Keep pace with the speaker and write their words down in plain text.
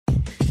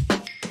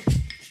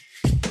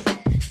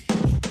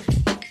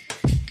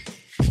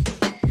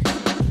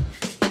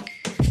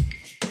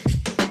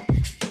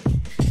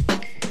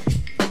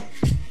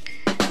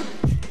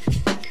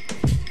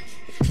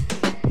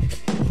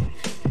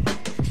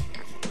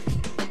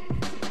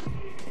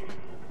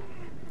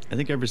I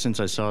think ever since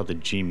I saw the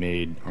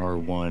Gmade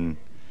R1,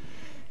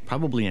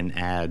 probably in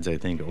ads, I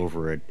think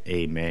over at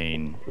A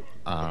Main,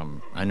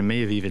 I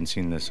may have even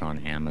seen this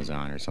on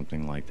Amazon or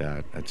something like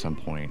that at some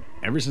point.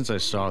 Ever since I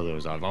saw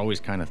those, I've always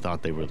kind of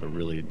thought they were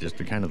just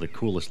the kind of the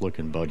coolest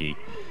looking buggy.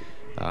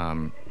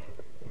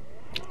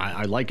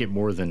 I like it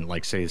more than,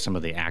 like, say, some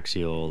of the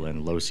axial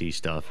and low-C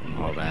stuff and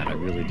all that. I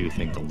really do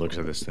think the looks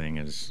of this thing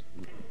is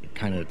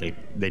kind of,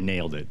 they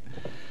nailed it.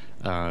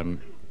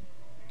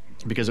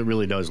 Because it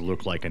really does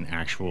look like an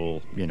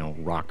actual,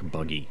 rock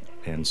buggy.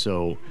 And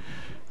so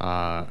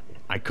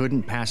I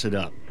couldn't pass it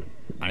up.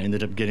 I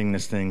ended up getting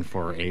this thing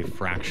for a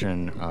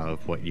fraction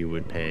of what you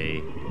would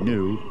pay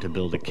new to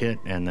build a kit,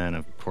 and then,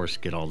 of course,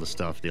 get all the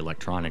stuff, the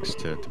electronics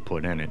to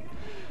put in it.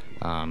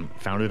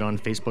 Found it on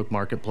Facebook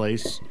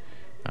Marketplace.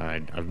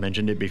 I've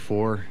mentioned it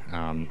before.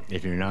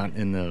 If you're not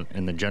in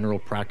the general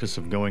practice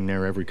of going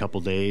there every couple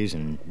days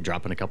and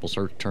dropping a couple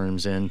search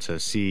terms in to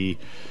see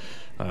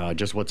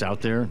just what's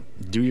out there,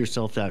 do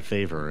yourself that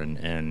favor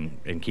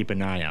and keep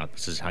an eye out.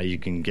 This is how you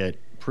can get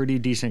pretty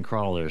decent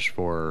crawlers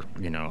for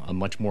a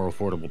much more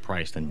affordable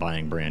price than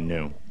buying brand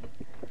new.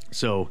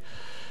 So,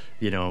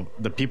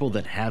 the people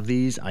that have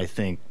these, I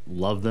think,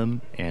 love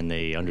them, and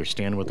they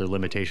understand what their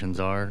limitations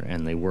are,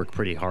 and they work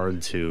pretty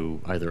hard to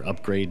either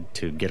upgrade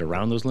to get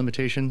around those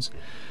limitations.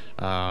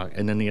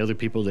 And then the other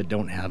people that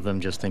don't have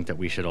them just think that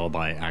we should all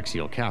buy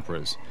axial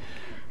Capras.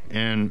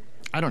 And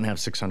I don't have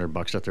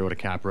 $600 to throw at a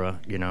Capra.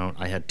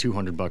 I had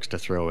 $200 to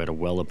throw at a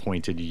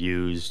well-appointed,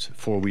 used,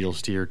 four-wheel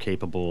steer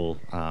capable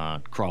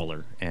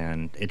crawler,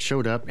 and it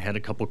showed up. It had a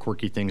couple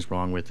quirky things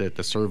wrong with it.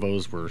 The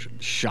servos were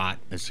shot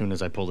as soon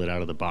as I pulled it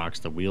out of the box.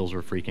 The wheels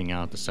were freaking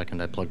out the second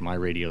I plugged my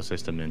radio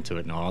system into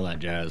it and all that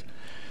jazz.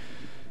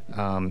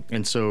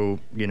 And so,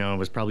 it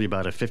was probably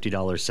about a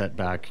 $50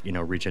 setback,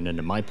 reaching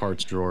into my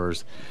parts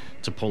drawers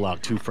to pull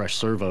out 2 fresh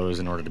servos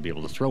in order to be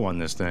able to throw on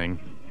this thing.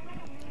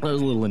 I was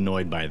a little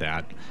annoyed by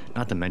that.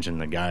 Not to mention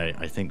the guy,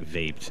 I think,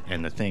 vaped,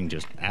 and the thing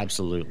just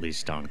absolutely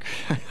stunk.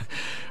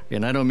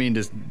 And I don't mean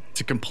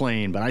to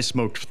complain, but I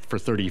smoked for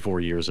 34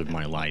 years of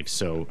my life,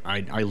 so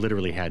I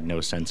literally had no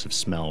sense of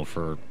smell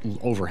for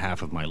over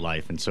half of my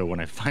life. And so when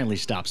I finally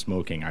stopped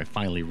smoking, I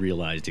finally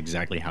realized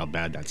exactly how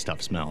bad that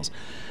stuff smells.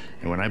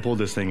 And when I pulled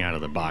this thing out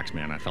of the box,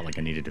 man, I felt like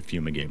I needed to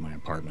fumigate my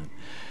apartment.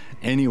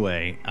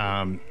 Anyway,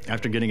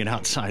 after getting it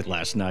outside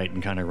last night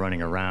and kind of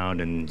running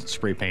around and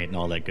spray paint and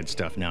all that good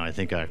stuff, now I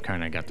think I've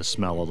kind of got the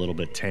smell a little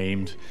bit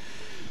tamed.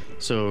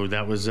 So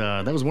that was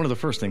one of the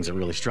first things that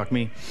really struck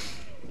me.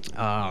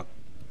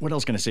 What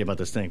else can I say about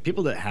this thing?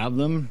 People that have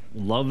them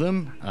love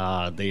them.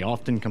 They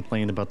often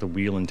complain about the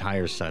wheel and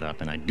tire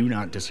setup, and I do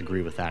not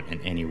disagree with that in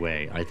any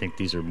way. I think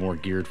these are more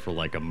geared for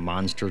like a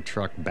monster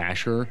truck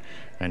basher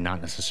and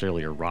not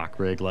necessarily a rock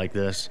rig like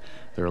this.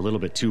 They're a little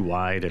bit too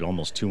wide at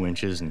almost 2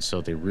 inches, and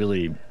so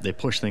they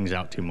push things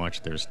out too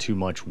much. There's too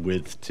much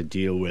width to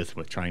deal with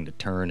trying to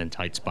turn in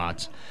tight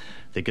spots.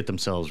 They get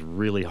themselves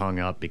really hung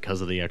up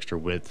because of the extra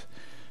width.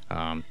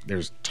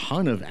 There's a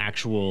ton of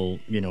actual,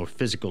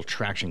 physical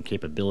traction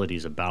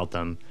capabilities about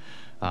them,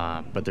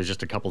 but there's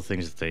just a couple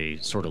things that they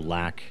sort of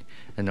lack.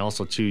 And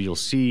also, too, you'll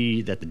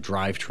see that the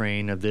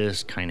drivetrain of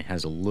this kind of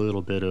has a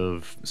little bit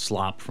of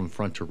slop from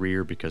front to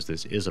rear because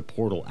this is a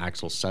portal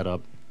axle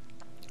setup,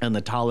 and the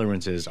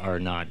tolerances are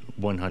not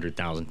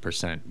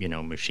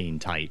 100,000%, machine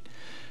tight.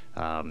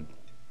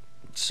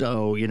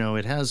 So,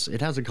 it has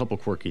a couple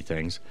quirky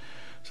things.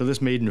 So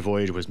this maiden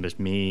voyage was just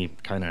me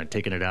kind of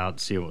taking it out,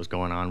 see what was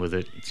going on with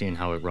it, seeing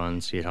how it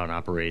runs, see how it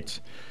operates.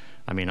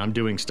 I mean, I'm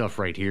doing stuff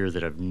right here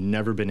that I've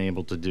never been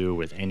able to do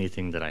with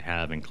anything that I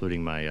have,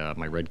 including my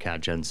my Red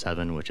Cat Gen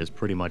 7, which is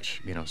pretty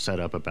much, set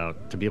up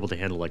to be able to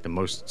handle like the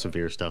most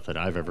severe stuff that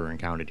I've ever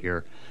encountered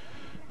here.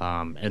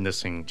 And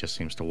this thing just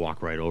seems to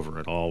walk right over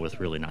it all with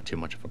really not too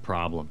much of a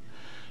problem.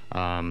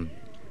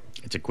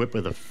 It's equipped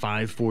with a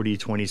 540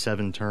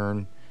 27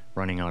 turn,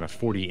 running on a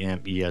 40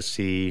 amp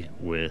ESC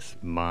with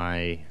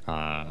my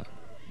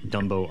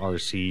Dumbo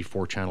RC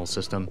 4-channel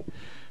system,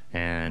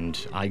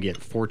 and I get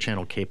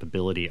 4-channel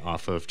capability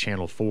off of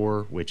channel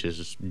 4, which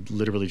is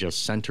literally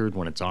just centered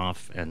when it's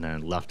off, and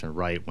then left and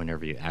right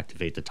whenever you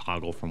activate the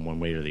toggle from one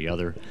way to the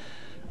other.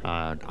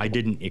 I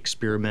didn't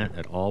experiment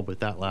at all with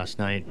that last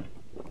night.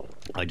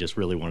 I just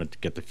really wanted to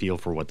get the feel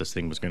for what this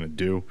thing was going to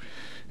do,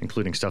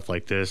 including stuff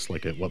like this,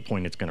 like at what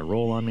point it's going to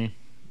roll on me.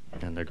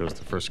 And there goes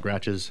the first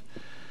scratches.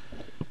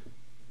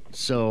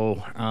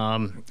 So,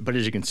 but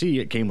as you can see,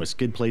 it came with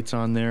skid plates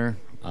on there,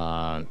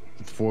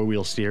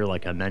 4-wheel steer,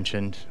 like I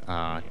mentioned.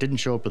 Didn't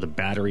show up with a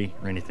battery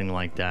or anything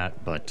like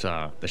that, but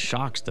the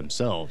shocks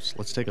themselves,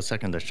 let's take a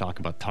second to talk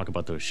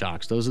about those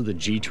shocks. Those are the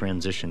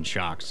G-transition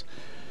shocks.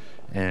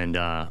 And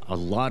a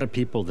lot of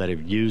people that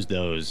have used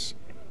those,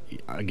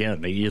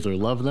 again, they either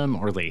love them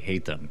or they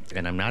hate them.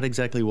 And I'm not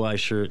exactly why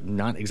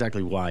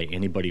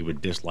anybody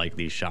would dislike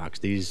these shocks.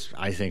 These,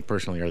 I think,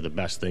 personally, are the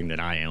best thing that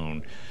I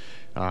own.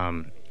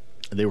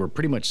 They were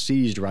pretty much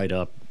seized right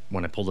up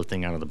when I pulled the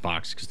thing out of the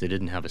box because they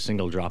didn't have a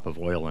single drop of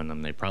oil in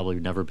them. They probably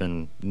never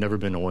been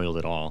oiled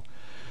at all.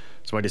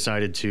 So I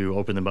decided to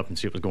open them up and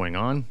see what was going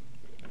on.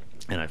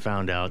 and I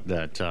found out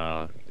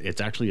that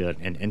it's actually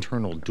an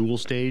internal dual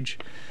stage.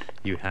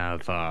 You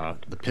have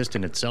the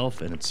piston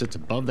itself, and it sits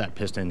above that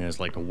piston is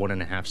like a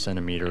 1.5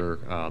 centimeter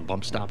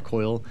bump stop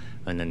coil,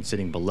 and then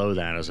sitting below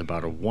that is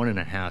about a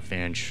 1.5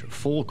 inch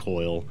full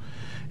coil.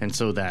 And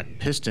so that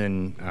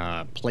piston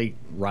plate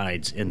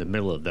rides in the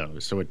middle of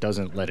those, so it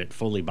doesn't let it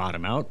fully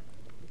bottom out.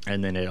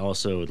 And then it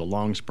also, the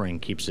long spring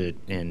keeps it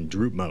in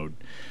droop mode.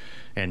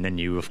 And then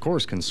you, of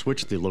course, can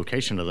switch the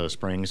location of those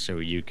springs, so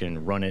you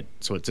can run it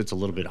so it sits a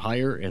little bit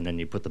higher, and then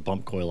you put the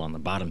bump coil on the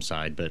bottom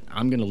side. But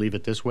I'm going to leave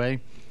it this way.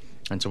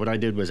 And so what I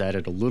did was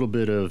added a little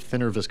bit of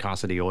thinner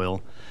viscosity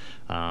oil.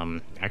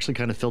 Actually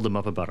kind of filled them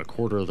up about a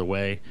quarter of the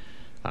way.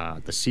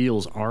 The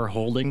seals are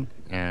holding,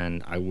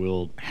 and I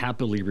will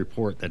happily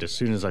report that as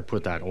soon as I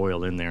put that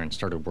oil in there and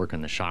started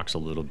working the shocks a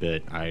little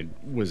bit, I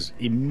was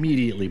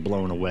immediately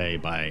blown away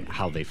by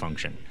how they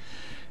function.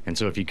 And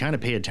so if you kind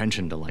of pay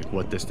attention to like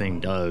what this thing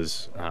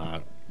does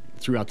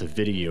throughout the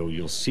video,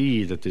 you'll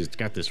see that it's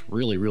got this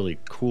really, really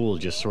cool,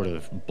 just sort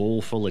of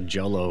bowl full of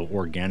jello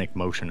organic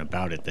motion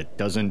about it that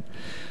doesn't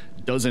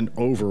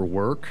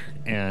overwork,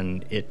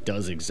 and it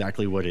does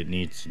exactly what it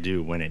needs to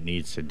do when it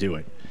needs to do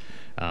it.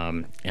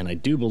 And I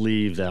do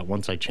believe that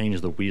once I change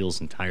the wheels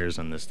and tires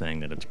on this thing,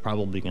 that it's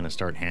probably going to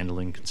start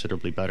handling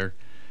considerably better,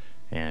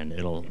 and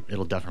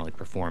it'll definitely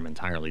perform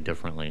entirely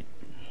differently.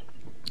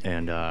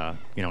 And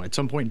you know, at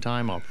some point in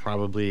time, I'll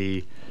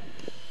probably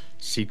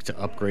seek to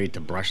upgrade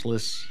to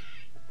brushless.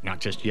 Not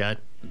just yet,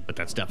 but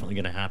that's definitely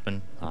going to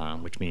happen,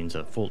 which means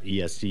a full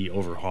ESC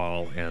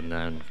overhaul, and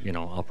then, you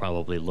know, I'll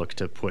probably look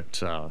to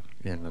put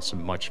in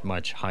some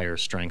much higher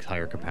strength,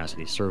 higher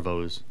capacity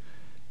servos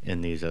in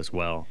these as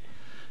well.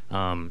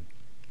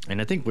 And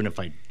I think if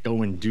I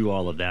go and do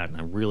all of that, and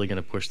I'm really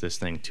going to push this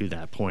thing to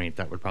that point,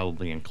 that would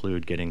probably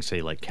include getting,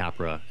 say, like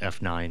Capra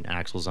F9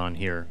 axles on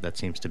here. That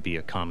seems to be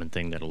a common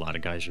thing that a lot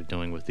of guys are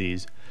doing with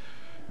these.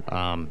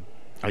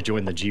 I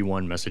joined the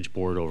G1 message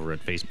board over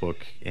at Facebook,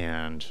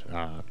 and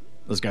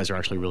those guys are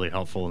actually really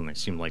helpful, and they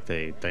seem like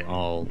they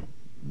all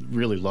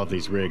really love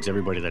these rigs.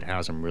 Everybody that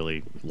has them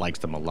really likes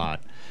them a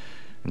lot.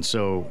 And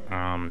so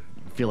I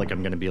feel like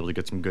I'm going to be able to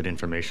get some good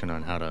information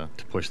on how to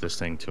push this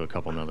thing to a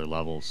couple other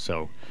levels.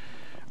 So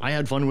I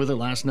had fun with it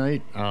last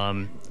night.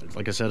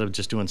 Like I said, I'm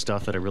just doing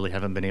stuff that I really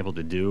haven't been able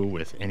to do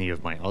with any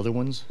of my other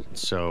ones.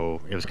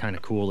 So it was kind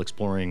of cool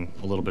exploring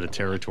a little bit of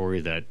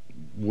territory that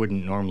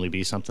wouldn't normally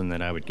be something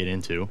that I would get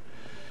into.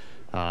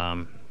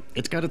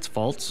 It's got its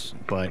faults,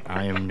 but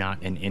I am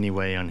not in any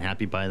way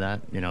unhappy by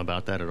that,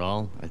 about that at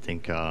all. I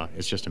think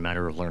it's just a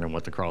matter of learning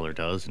what the crawler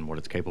does and what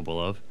it's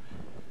capable of.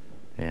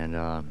 And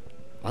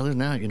other than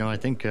that, I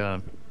think,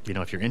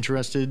 if you're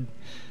interested,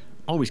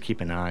 always keep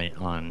an eye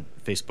on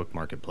Facebook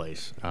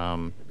Marketplace.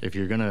 If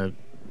you're going to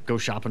go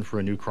shopping for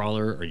a new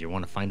crawler, or you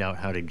want to find out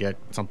how to get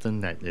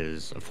something that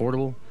is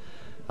affordable,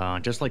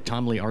 just like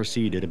Tom Lee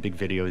RC did a big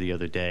video the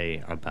other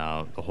day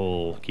about the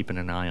whole keeping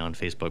an eye on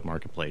Facebook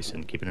Marketplace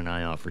and keeping an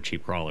eye out for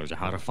cheap crawlers, or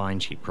how to find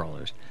cheap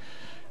crawlers.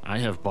 I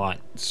have bought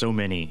so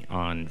many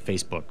on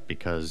Facebook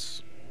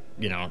because,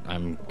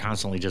 I'm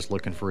constantly just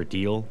looking for a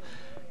deal,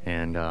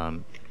 and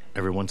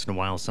every once in a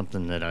while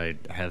something that I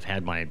have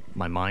had my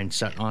mind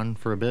set on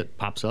for a bit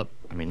pops up.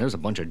 I mean, there's a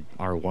bunch of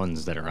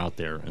R1s that are out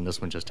there, and this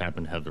one just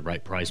happened to have the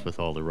right price with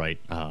all the right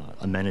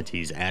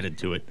amenities added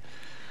to it.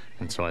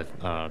 And so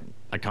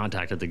I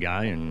contacted the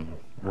guy and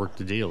worked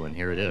the deal, and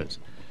here it is.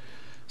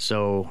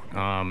 So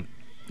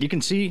you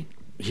can see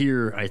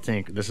here, I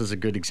think this is a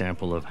good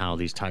example of how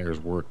these tires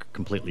work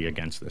completely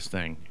against this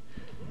thing.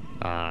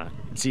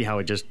 See how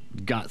it just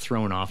got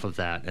thrown off of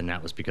that, and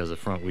that was because the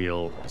front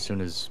wheel, as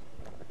soon as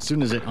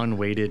it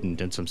unweighted and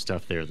did some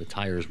stuff there, the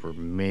tires were a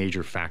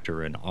major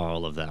factor in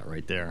all of that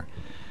right there.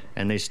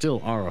 And they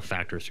still are a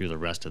factor through the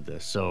rest of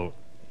this. So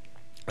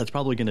that's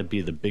probably going to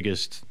be the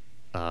biggest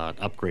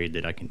upgrade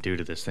that I can do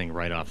to this thing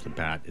right off the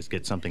bat, is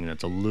get something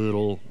that's a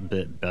little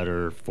bit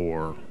better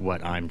for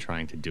what I'm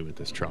trying to do with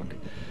this truck.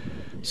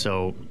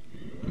 So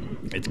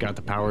it's got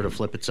the power to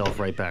flip itself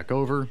right back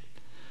over,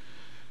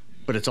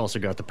 but it's also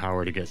got the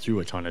power to get through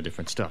a ton of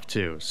different stuff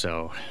too.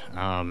 So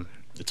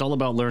it's all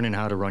about learning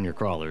how to run your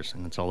crawlers,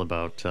 and it's all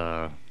about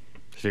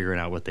figuring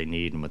out what they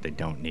need and what they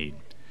don't need.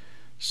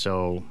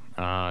 So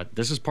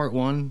this is part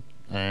one,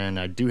 and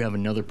I do have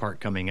another part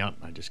coming up.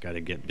 I just got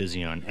to get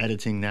busy on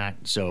editing that.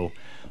 So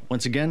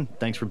once again,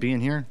 thanks for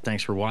being here.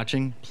 Thanks for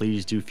watching.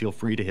 Please do feel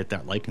free to hit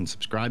that like and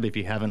subscribe if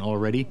you haven't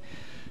already.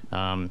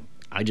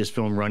 I just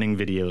film running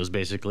videos,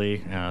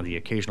 basically, the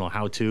occasional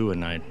how-to,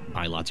 and I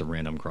buy lots of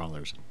random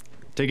crawlers.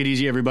 Take it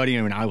easy, everybody,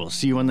 and I will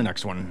see you on the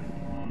next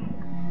one.